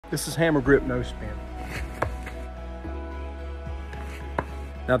This is hammer grip, no spin.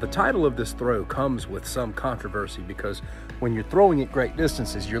 Now the title of this throw comes with some controversy because when you're throwing at great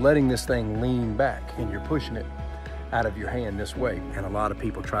distances, you're letting this thing lean back and you're pushing it out of your hand this way. And a lot of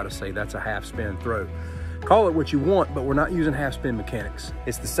people try to say that's a half spin throw. Call it what you want, but we're not using half spin mechanics.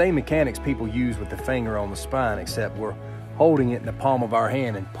 It's the same mechanics people use with the finger on the spine, except we're holding it in the palm of our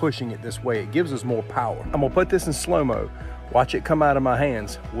hand and pushing it this way. It gives us more power. I'm gonna put this in slow-mo. Watch it come out of my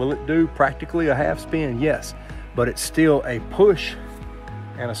hands. Will it do practically a half spin? Yes, but it's still a push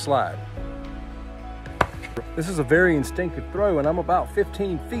and a slide. This is a very instinctive throw and I'm about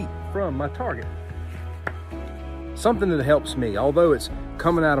 15 feet from my target. Something that helps me, although it's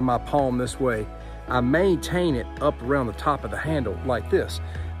coming out of my palm this way, I maintain it up around the top of the handle like this.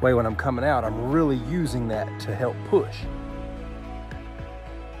 Way when I'm coming out, I'm really using that to help push.